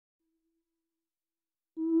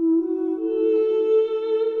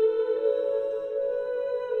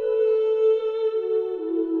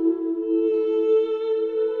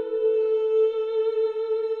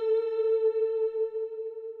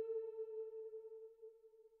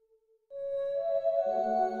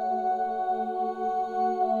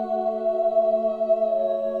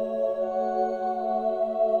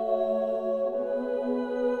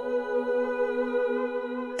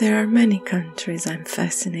There are many countries I'm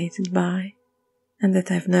fascinated by and that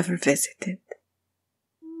I've never visited.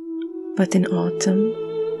 But in autumn,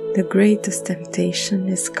 the greatest temptation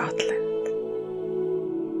is Scotland.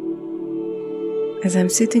 As I'm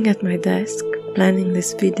sitting at my desk planning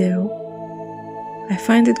this video, I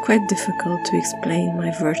find it quite difficult to explain my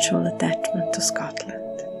virtual attachment to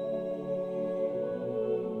Scotland.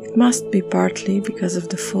 It must be partly because of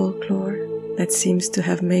the folklore that seems to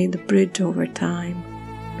have made a bridge over time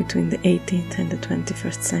between the 18th and the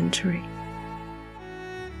 21st century,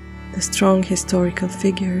 the strong historical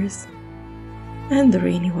figures, and the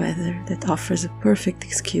rainy weather that offers a perfect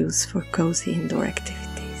excuse for cozy indoor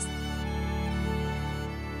activities.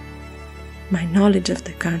 My knowledge of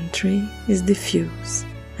the country is diffuse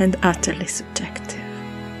and utterly subjective,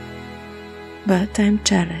 but I'm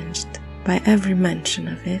challenged by every mention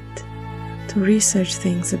of it to research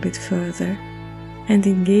things a bit further and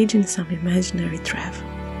engage in some imaginary travel.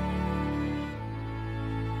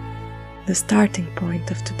 The starting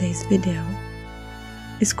point of today's video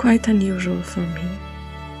is quite unusual for me,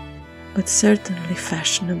 but certainly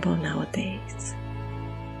fashionable nowadays.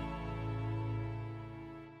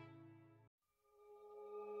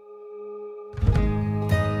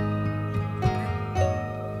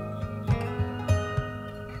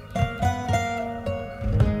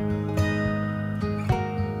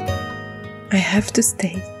 I have to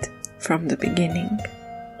state from the beginning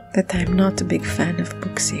that I'm not a big fan of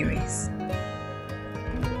book series.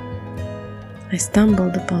 I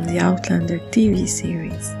stumbled upon the Outlander TV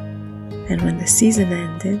series, and when the season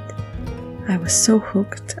ended, I was so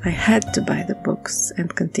hooked I had to buy the books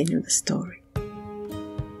and continue the story.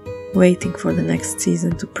 Waiting for the next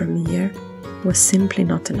season to premiere was simply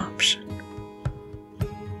not an option.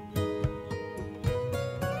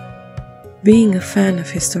 Being a fan of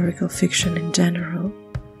historical fiction in general,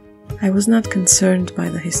 I was not concerned by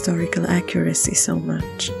the historical accuracy so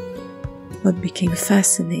much, but became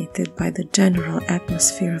fascinated by the general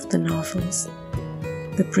atmosphere of the novels,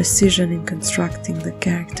 the precision in constructing the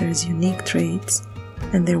characters' unique traits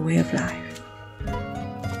and their way of life.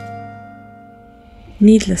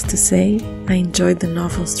 Needless to say, I enjoyed the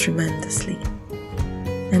novels tremendously,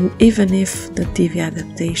 and even if the TV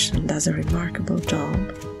adaptation does a remarkable job,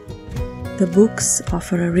 the books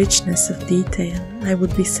offer a richness of detail I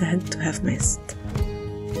would be sad to have missed.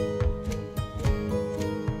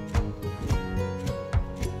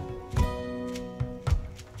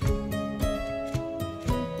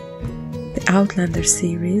 The Outlander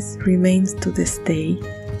series remains to this day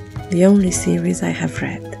the only series I have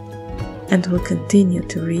read, and will continue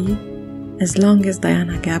to read as long as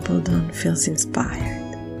Diana Gabaldon feels inspired.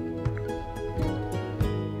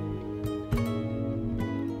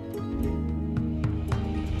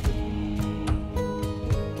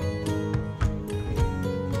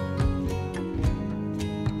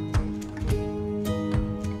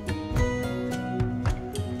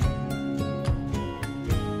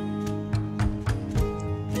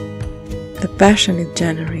 The passion it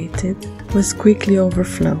generated was quickly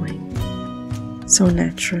overflowing, so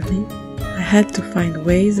naturally I had to find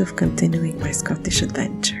ways of continuing my Scottish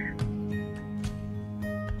adventure.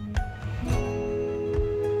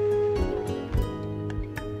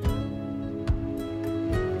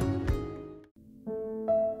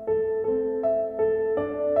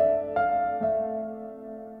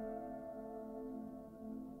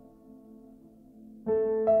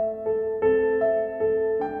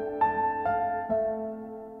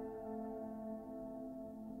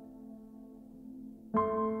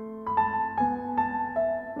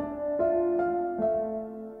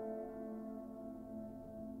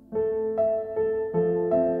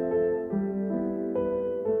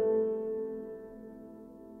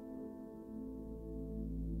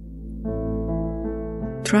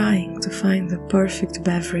 Trying to find the perfect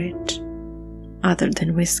beverage, other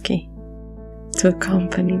than whiskey, to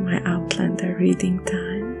accompany my Outlander reading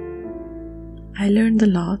time, I learned a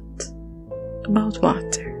lot about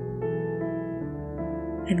water.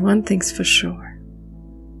 And one thing's for sure,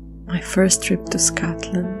 my first trip to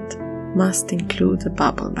Scotland must include a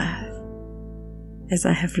bubble bath. As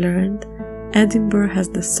I have learned, Edinburgh has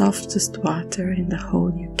the softest water in the whole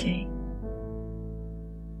UK.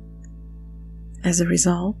 As a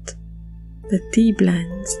result, the tea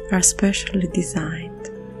blends are specially designed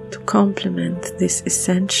to complement this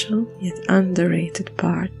essential yet underrated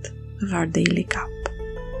part of our daily cup.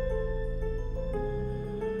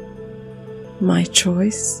 My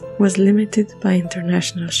choice was limited by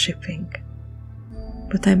international shipping,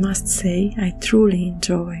 but I must say I truly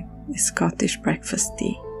enjoy the Scottish breakfast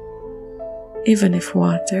tea, even if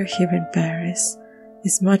water here in Paris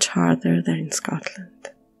is much harder than in Scotland.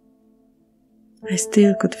 I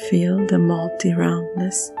still could feel the malty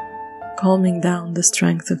roundness calming down the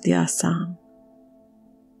strength of the Assam.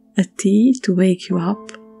 A tea to wake you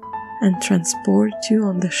up and transport you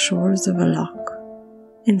on the shores of a loch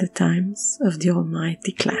in the times of the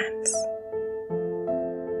almighty Clanlands.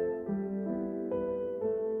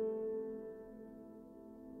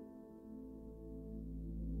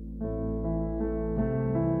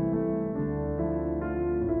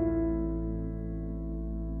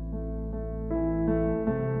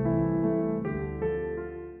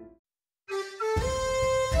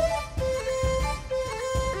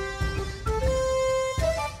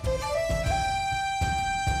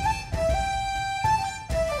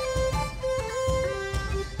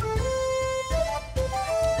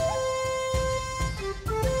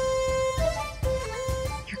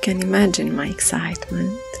 You can imagine my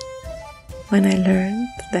excitement when I learned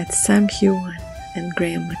that Sam Heughan and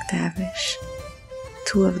Graham McTavish,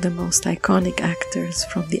 two of the most iconic actors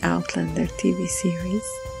from the Outlander TV series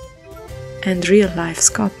and real-life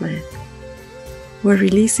Scotland, were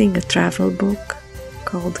releasing a travel book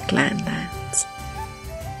called Clanlands.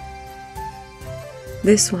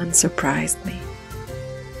 This one surprised me,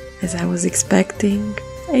 as I was expecting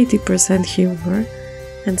 80% humor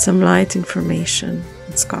and some light information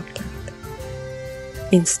on Scotland.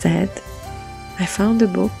 Instead, I found a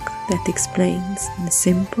book that explains in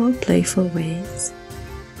simple, playful ways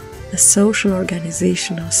a social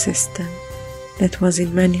organizational system that was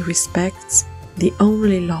in many respects the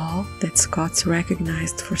only law that Scots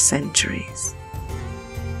recognized for centuries.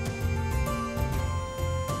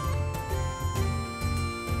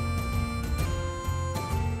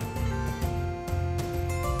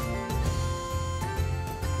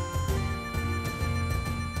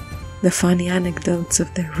 The funny anecdotes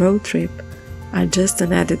of their road trip are just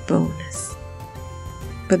an added bonus,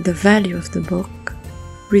 but the value of the book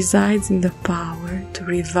resides in the power to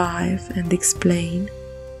revive and explain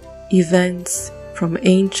events from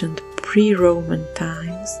ancient pre-Roman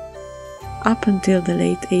times up until the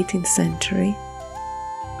late 18th century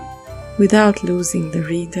without losing the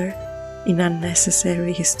reader in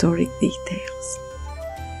unnecessary historic details.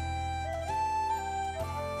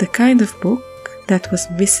 The kind of book that was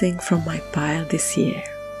missing from my pile this year.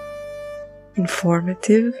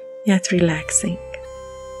 Informative yet relaxing.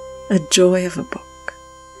 A joy of a book.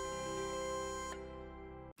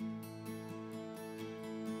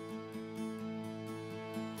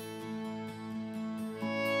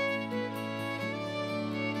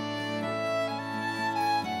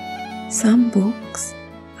 Some books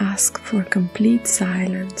ask for complete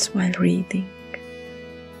silence while reading.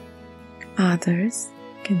 Others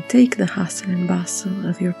can take the hustle and bustle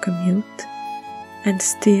of your commute and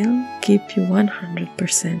still keep you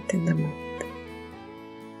 100% in the mood.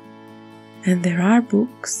 And there are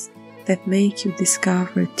books that make you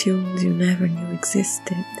discover tunes you never knew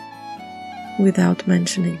existed without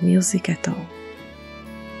mentioning music at all.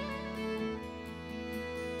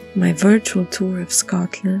 My virtual tour of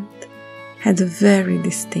Scotland had a very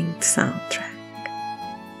distinct soundtrack.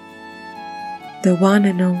 The one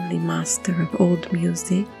and only master of old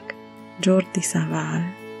music, Jordi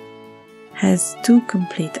Savall, has 2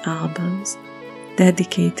 complete albums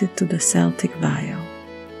dedicated to the Celtic viol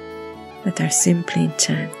that are simply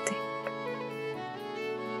enchanting.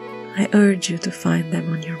 I urge you to find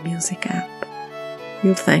them on your music app.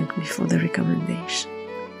 You'll thank me for the recommendation.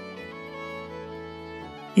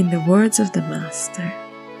 In the words of the master,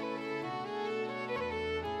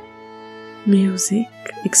 music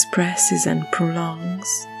expresses and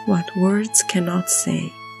prolongs what words cannot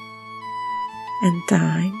say, and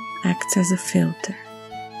time acts as a filter,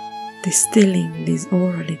 distilling these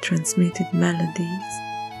orally transmitted melodies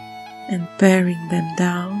and paring them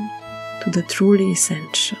down to the truly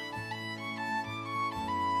essential.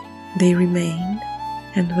 They remain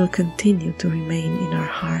and will continue to remain in our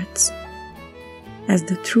hearts as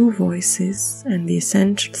the true voices and the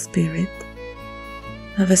essential spirit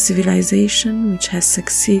of a civilization which has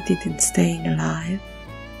succeeded in staying alive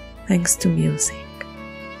thanks to music,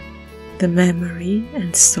 the memory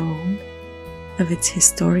and song of its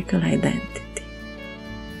historical identity.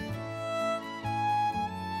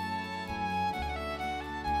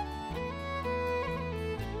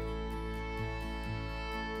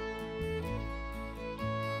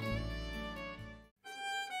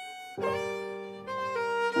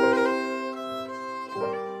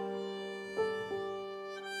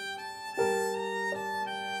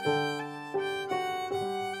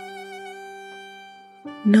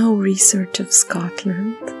 No research of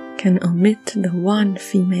Scotland can omit the one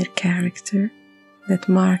female character that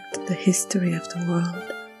marked the history of the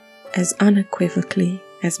world as unequivocally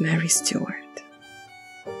as Mary Stuart.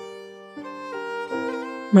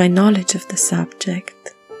 My knowledge of the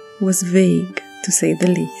subject was vague, to say the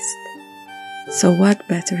least, so what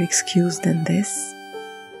better excuse than this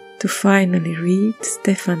to finally read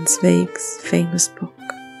Stefan Zweig's famous book.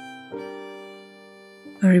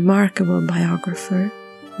 A remarkable biographer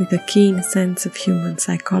with a keen sense of human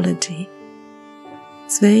psychology,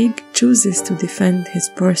 Zweig chooses to defend his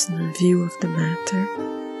personal view of the matter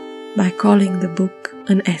by calling the book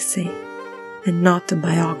an essay and not a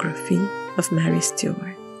biography of Mary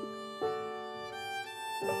Stuart.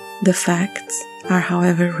 The facts are,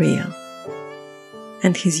 however, real,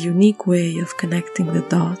 and his unique way of connecting the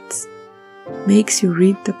dots makes you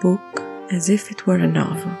read the book as if it were a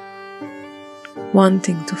novel,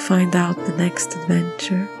 wanting to find out the next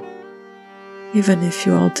adventure, even if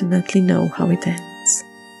you ultimately know how it ends.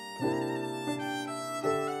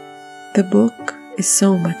 The book is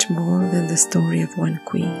so much more than the story of one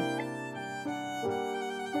queen.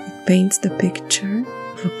 It paints the picture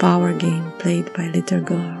of a power game played by little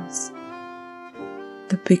girls,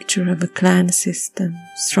 the picture of a clan system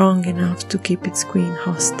strong enough to keep its queen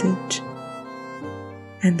hostage,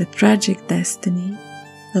 and the tragic destiny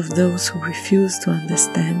of those who refuse to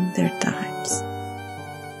understand their times.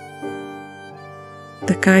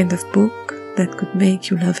 The kind of book that could make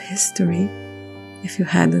you love history if you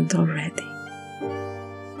hadn't already.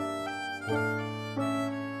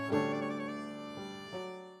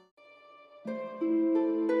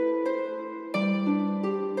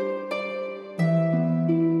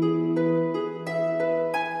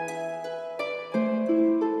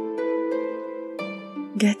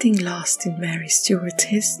 Getting lost in Mary Stuart's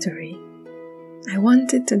history, I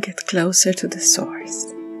wanted to get closer to the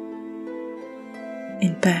source.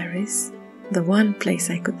 In Paris, the one place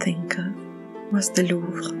I could think of was the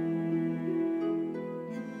Louvre.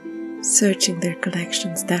 Searching their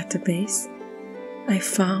collection's database, I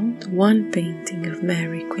found one painting of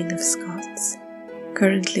Mary, Queen of Scots,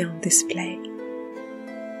 currently on display.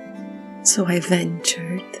 So I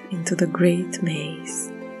ventured into the great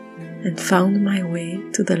maze and found my way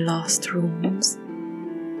to the lost rooms,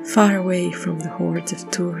 far away from the hordes of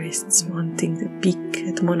tourists wanting a peek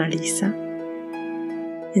at Mona Lisa,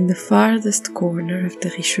 in the farthest corner of the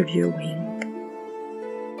Richelieu wing.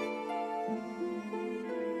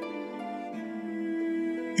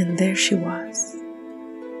 And there she was,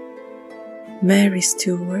 Mary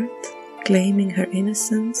Stuart, claiming her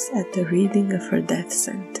innocence at the reading of her death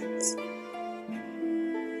sentence.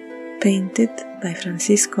 Painted by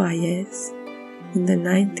Francisco Hayez in the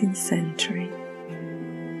 19th century,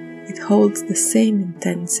 it holds the same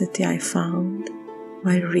intensity I found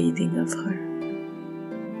while reading of her.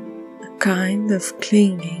 A kind of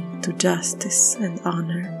clinging to justice and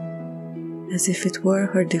honor, as if it were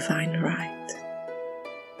her divine right.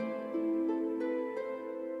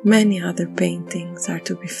 Many other paintings are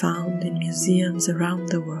to be found in museums around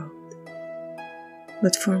the world,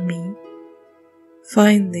 but for me,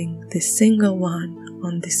 finding this single one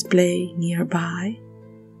on display nearby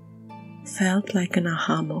felt like an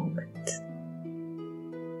aha moment,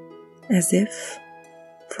 as if,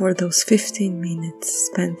 for those 15 minutes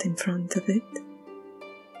spent in front of it,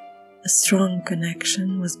 a strong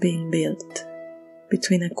connection was being built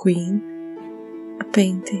between a queen, a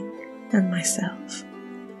painting, and myself.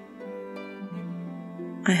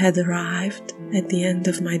 I had arrived at the end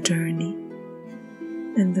of my journey,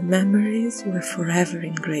 and the memories were forever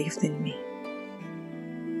engraved in me.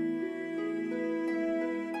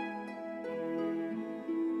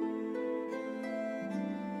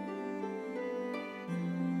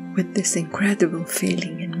 With this incredible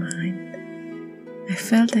feeling in mind, I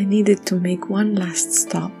felt I needed to make one last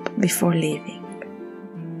stop before leaving.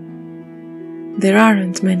 There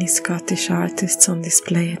aren't many Scottish artists on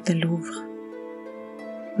display at the Louvre,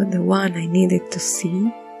 but the one I needed to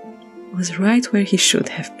see was right where he should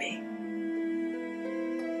have been.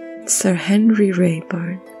 Sir Henry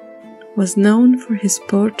Raeburn was known for his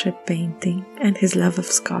portrait painting and his love of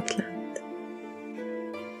Scotland.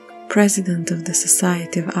 President of the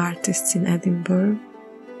Society of Artists in Edinburgh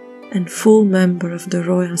and full member of the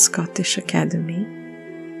Royal Scottish Academy,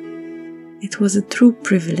 it was a true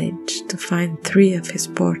privilege to find 3 of his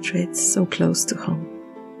portraits so close to home.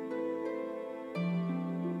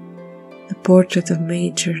 The portrait of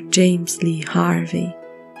Major James Lee Harvey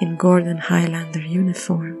in Gordon Highlander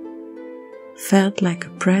uniform felt like a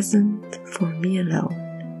present for me alone.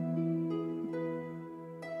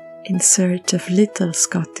 In search of little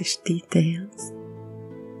Scottish details,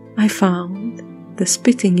 I found the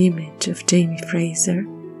spitting image of Jamie Fraser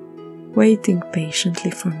waiting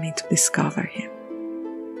patiently for me to discover him.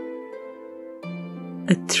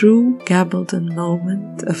 A true Gabaldon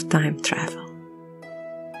moment of time travel.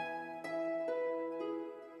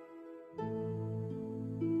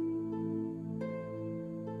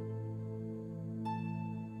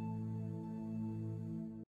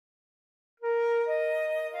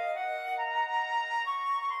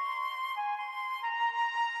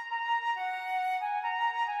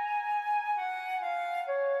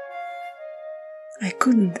 I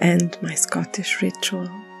couldn't end my Scottish ritual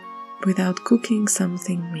without cooking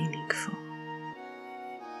something meaningful.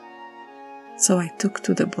 So I took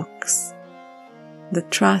to the books, the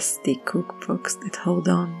trusty cookbooks that hold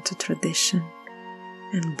on to tradition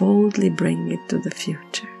and boldly bring it to the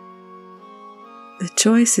future. The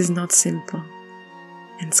choice is not simple,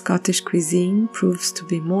 and Scottish cuisine proves to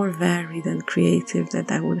be more varied and creative than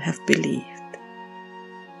I would have believed.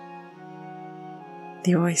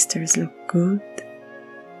 The oysters look good,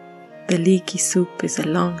 the leeky soup is a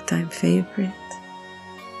long-time favorite,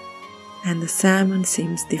 and the salmon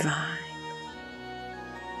seems divine.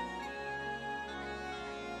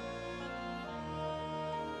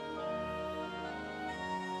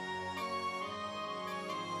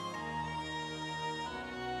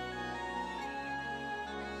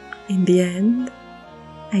 In the end,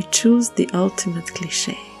 I choose the ultimate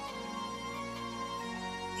cliché.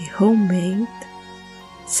 A homemade,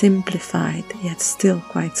 simplified yet still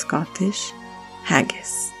quite Scottish,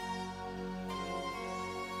 haggis.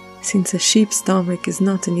 Since a sheep's stomach is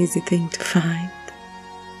not an easy thing to find,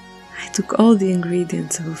 I took all the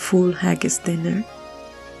ingredients of a full haggis dinner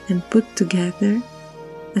and put together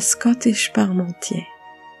a Scottish parmentier,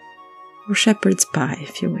 or shepherd's pie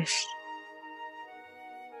if you wish.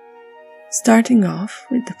 Starting off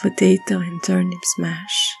with the potato and turnip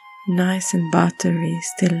smash, nice and buttery,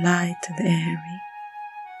 still light and airy.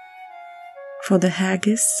 For the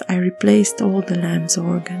haggis, I replaced all the lamb's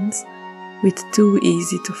organs with 2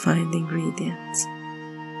 easy-to-find ingredients: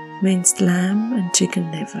 minced lamb and chicken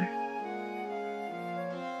liver.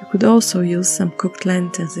 You could also use some cooked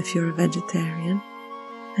lentils if you're a vegetarian,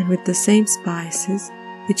 and with the same spices,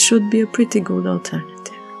 it should be a pretty good alternative.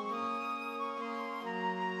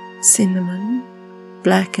 Cinnamon,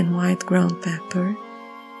 black and white ground pepper,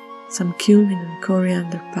 some cumin and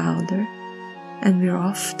coriander powder, and we're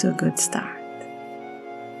off to a good start.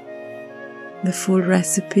 The full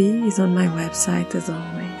recipe is on my website as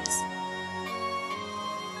always.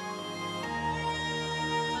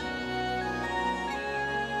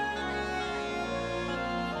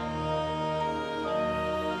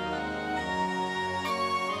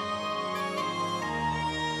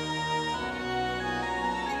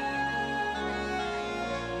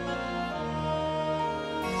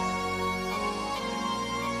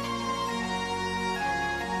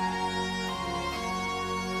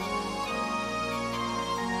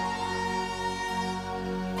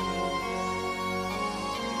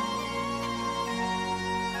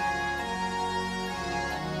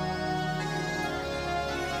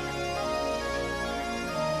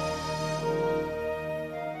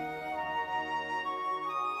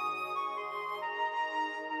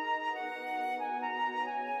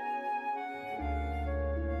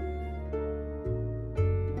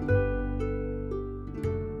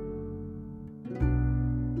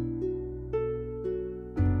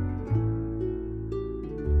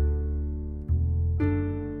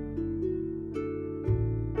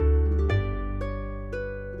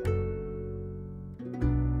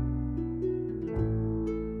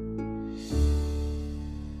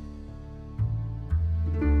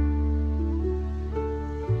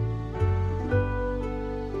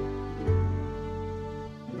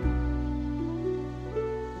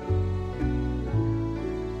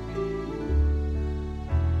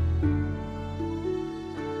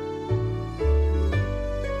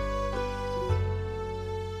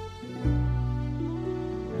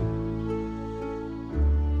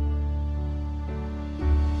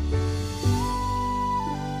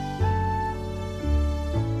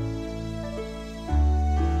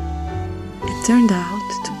 Turned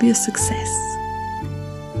out to be a success,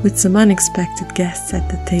 with some unexpected guests at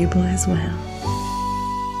the table as well.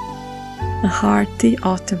 A hearty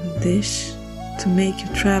autumn dish to make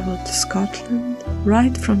you travel to Scotland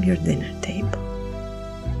right from your dinner table.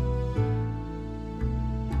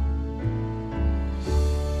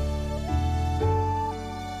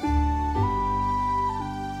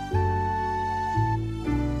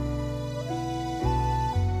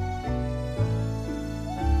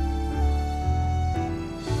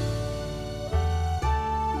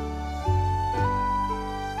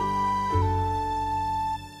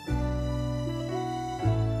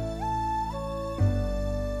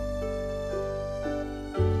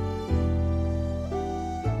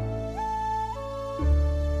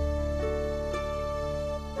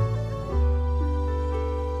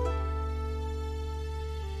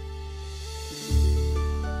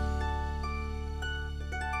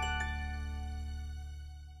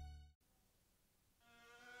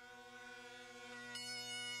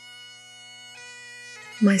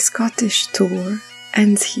 My Scottish tour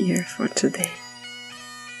ends here for today.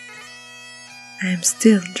 I am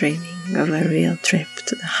still dreaming of a real trip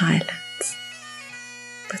to the Highlands,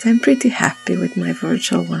 but I'm pretty happy with my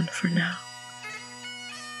virtual one for now.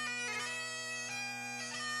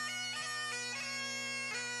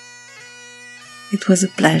 It was a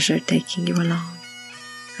pleasure taking you along.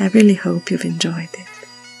 I really hope you've enjoyed it.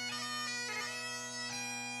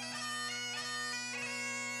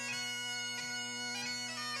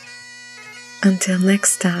 Until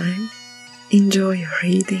next time, enjoy your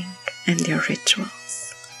reading and your rituals.